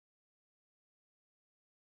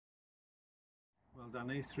Well,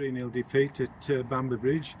 Danny, 3-0 defeat at Bamber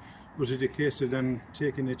Bridge. Was it a case of them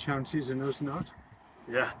taking their chances and us not?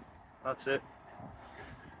 Yeah, that's it.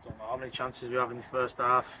 Don't know how many chances we have in the first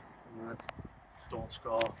half. Don't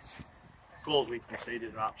score. Goals we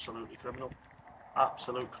conceded are absolutely criminal.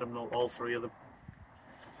 Absolute criminal, all three of them.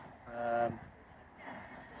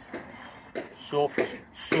 So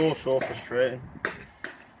frustrating,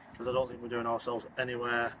 because I don't think we're doing ourselves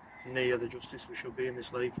anywhere near the justice we should be in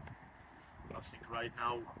this league. I think right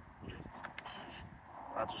now,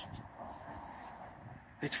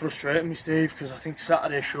 it's frustrating me, Steve, because I think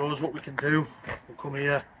Saturday shows what we can do. We'll come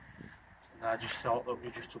here, and I just thought that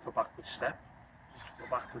we just took a backward step.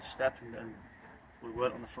 And we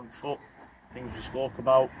weren't on the front foot. Things we spoke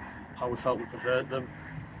about, how we felt we could hurt them.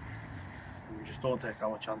 And we just don't take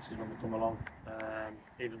our chances when they come along.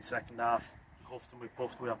 Even second half, we huffed and we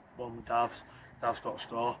puffed. We have one with Dav's. Dav's got to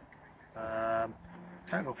score.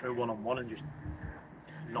 Can't go through one-on-one and just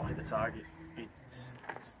not hit the target.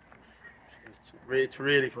 It's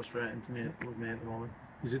really frustrating to me with me at the moment.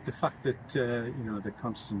 Is it the fact that the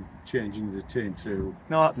constant changing of the team through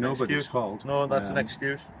nobody's excuse. Fault? No, that's an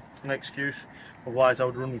excuse. An excuse. Otherwise, I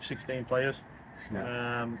would run with 16 players.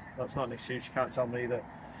 Yeah. That's not an excuse. You can't tell me that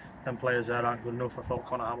 10 players there aren't good enough. I thought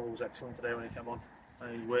Conor Hamill was excellent today when he came on.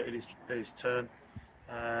 He waited his turn,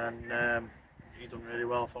 and he done really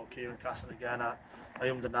well. I thought Kieran Casson again. I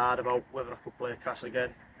ummed and ahed about whether I could play Cass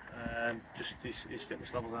again. Just his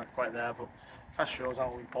fitness levels aren't quite there, but Cass shows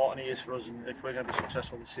how important he is for us, and if we're going to be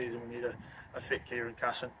successful this season, we need a fit Kieran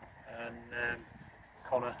Casson. And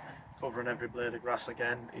Conor covering every blade of grass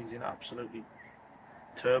again. He's in absolutely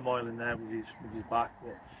turmoil in there with his back,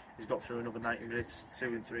 but he's got through another 90 minutes.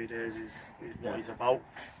 2 in 3 days is what he's about.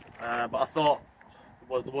 But I thought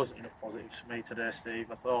there wasn't enough positives for me today, Steve.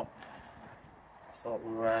 I thought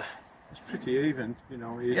we were. It's pretty even,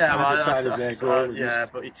 decided their goal. Yeah,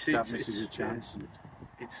 but it's a chance.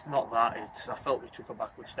 It's not that. I felt we took a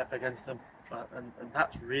backward step against them, and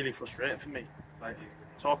that's really frustrating for me. Like,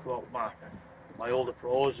 talk about my older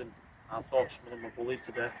pros, and I thought some of them were bullied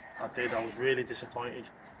today. I was really disappointed.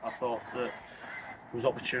 I thought that there was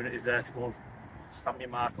opportunities there to go and stamp your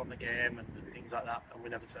mark on the game and things like that, and we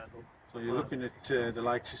never turned up. So you're looking at the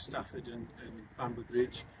likes of Stafford and Bamber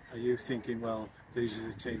Bridge. Are you thinking, well, these are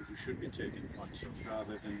the teams we should be taking points off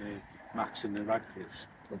rather than the Max and the Radcliffes?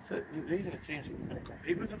 These are the teams that we're going to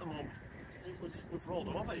compete with at the moment. We've rolled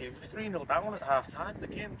over here. We're 3-0 down at half time. The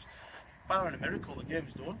game's, barring a miracle, the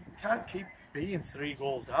game's done. We can't keep being 3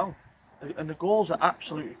 goals down. And the goals are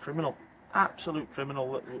absolutely criminal. Absolute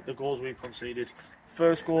criminal, the goals we've conceded.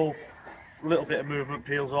 First goal, a little bit of movement,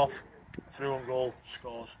 peels off, through on goal,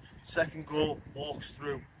 scores. Second goal, walks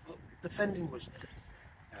through. Defending was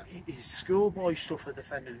his schoolboy stuff. The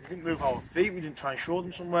defending, we didn't move our feet, we didn't try and show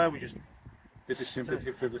them somewhere, we just. Bit of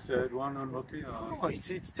sympathy for the third one, unlucky? Or? No,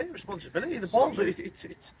 it's take responsibility. The ball's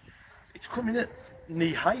it's coming at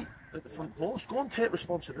knee height at the front post. Go and take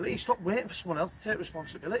responsibility. Stop waiting for someone else to take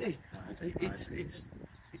responsibility.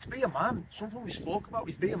 It's be a man. Something we spoke about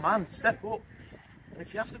is be a man. Step up. And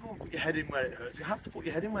if you have to go and put your head in where it hurts, you have to put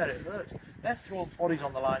your head in where it hurts. They're throwing bodies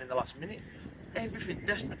on the line in the last minute. Everything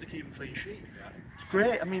desperate to keep a clean sheet. It's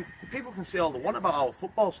great. I mean, people can say all they want about our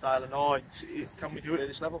football style and can we do it at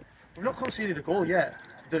this level? We've not conceded a goal yet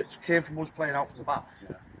that came from us playing out from the back.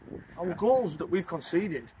 Our goals that we've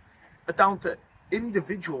conceded are down to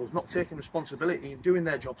individuals not taking responsibility and doing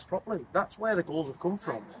their jobs properly. That's where the goals have come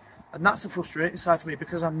from. And that's the frustrating side for me,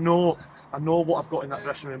 because I know what I've got in that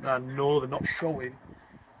dressing room, and I know they're not showing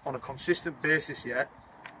on a consistent basis yet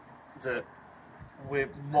that we're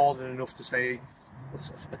more than enough to say,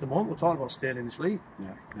 at the moment we're talking about staying in this league.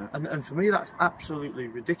 And for me that's absolutely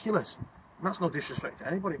ridiculous. And that's no disrespect to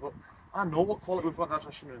anybody, but I know what quality we've got in that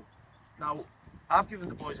dressing room. Now, I've given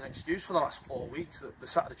the boys an excuse for the last 4 weeks that the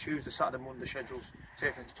Saturday, Tuesday, Saturday, Monday schedule's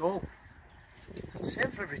taking its toll. It's the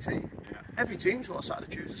same for every team. Every team's got a Saturday,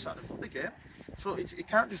 Tuesday, Saturday, Monday game. So it's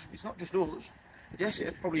not just us. Yes,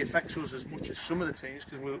 it probably affects us as much as some of the teams,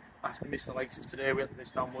 because we'll have to miss the likes of today. We have to miss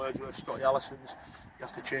Dan Wordsworth, Scotty Allison's. You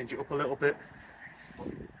have to change it up a little bit. But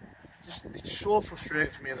it's so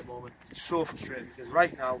frustrating for me at the moment. It's so frustrating, because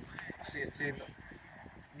right now I see a team that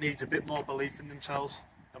needs a bit more belief in themselves,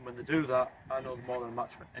 and when they do that, I know they're more than a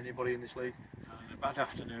match for anybody in this league. A bad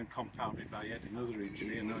afternoon compounded by yet another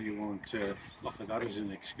injury. I know you won't offer that as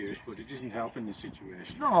an excuse, but it isn't helping the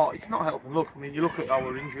situation. No, it's not helping. Look, I mean, you look at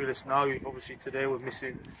our injury list now. Obviously today we're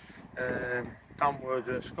missing Dan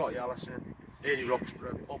Wordsworth, Scotty Allison, Eddie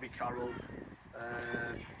Roxburgh, Bobby Carroll,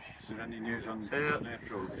 Is there any news on their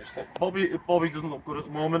progress? Bobby doesn't look good at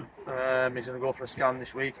the moment. He's going to go for a scan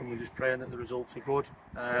this week, and we're just praying that the results are good.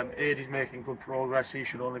 Aidie's making good progress. He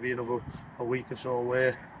should only be another week or so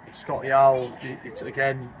away. Scotty Al, he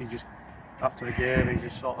just after the game, he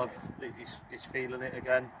just sort of he's feeling it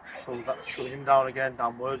again. So we've had to shut him down again.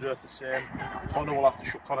 Dan Wordsworth the same. Connor will have to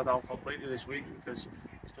shut Connor down completely this week because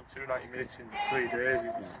he's done 290 minutes in 3 days.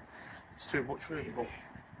 It's too much for him, but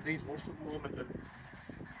he needs most at the moment.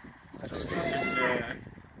 And so it's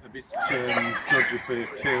a bit dodgy for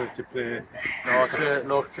Taylor to play.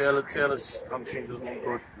 No, Taylor's hamstring doesn't look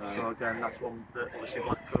good. Right. So again, that's one that obviously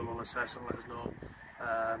Blackpool will assess and let us know.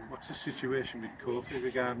 What's the situation with Kofi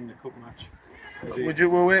regarding the cup match?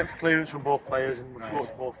 We're waiting for clearance from both players, and we've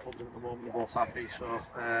got both clubs in at the moment. We're both happy. So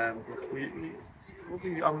I'm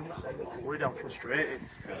worried. I'm frustrated.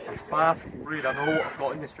 I'm far from worried. I know what I've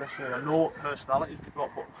got in this dressing room. I know what personalities we've got,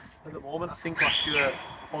 but at the moment, I think last year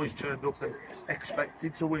boys turned up and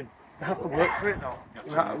expected to win. We have to work for it now.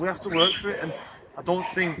 We have to work for it, and I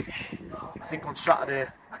think on Saturday,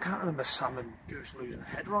 I can't remember Sam and Goose losing a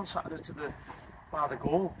header on Saturday by the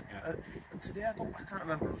goal. Yeah. And today I can't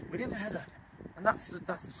remember us winning the header. And that's the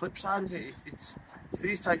flip side of it. It's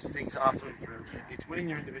these types of things that have to improve. It's winning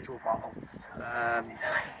your individual battle.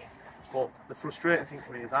 But the frustrating thing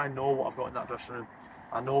for me is I know what I've got in that dressing room.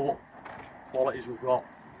 I know what qualities we've got.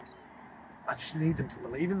 I just need them to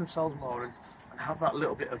believe in themselves more and have that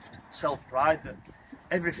little bit of self-pride that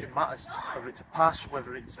everything matters. Whether it's a pass,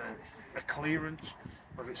 whether it's a clearance,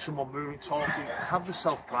 whether it's someone moving, talking. Have the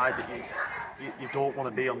self-pride that you don't want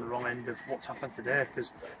to be on the wrong end of what's happened today.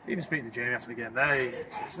 Because even speaking to Jamie after the game there,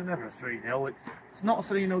 it's never a 3-0. It's not a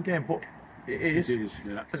 3-0 game, but it is. It is,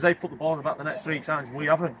 yeah. Because they put the ball in the back of the net 3 times. We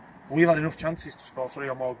haven't. We've had enough chances to score 3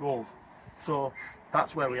 or more goals. So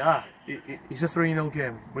that's where we are. It's a 3-0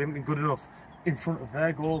 game. We haven't been good enough in front of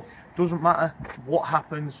their goal. Doesn't matter what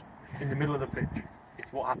happens in the middle of the pitch.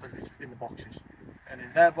 It's what happens in the boxes. And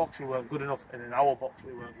in their box we weren't good enough, and in our box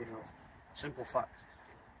we weren't good enough. Simple fact.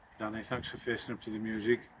 Danny, thanks for facing up to the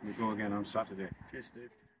music. We'll go again on Saturday. Cheers, Steve.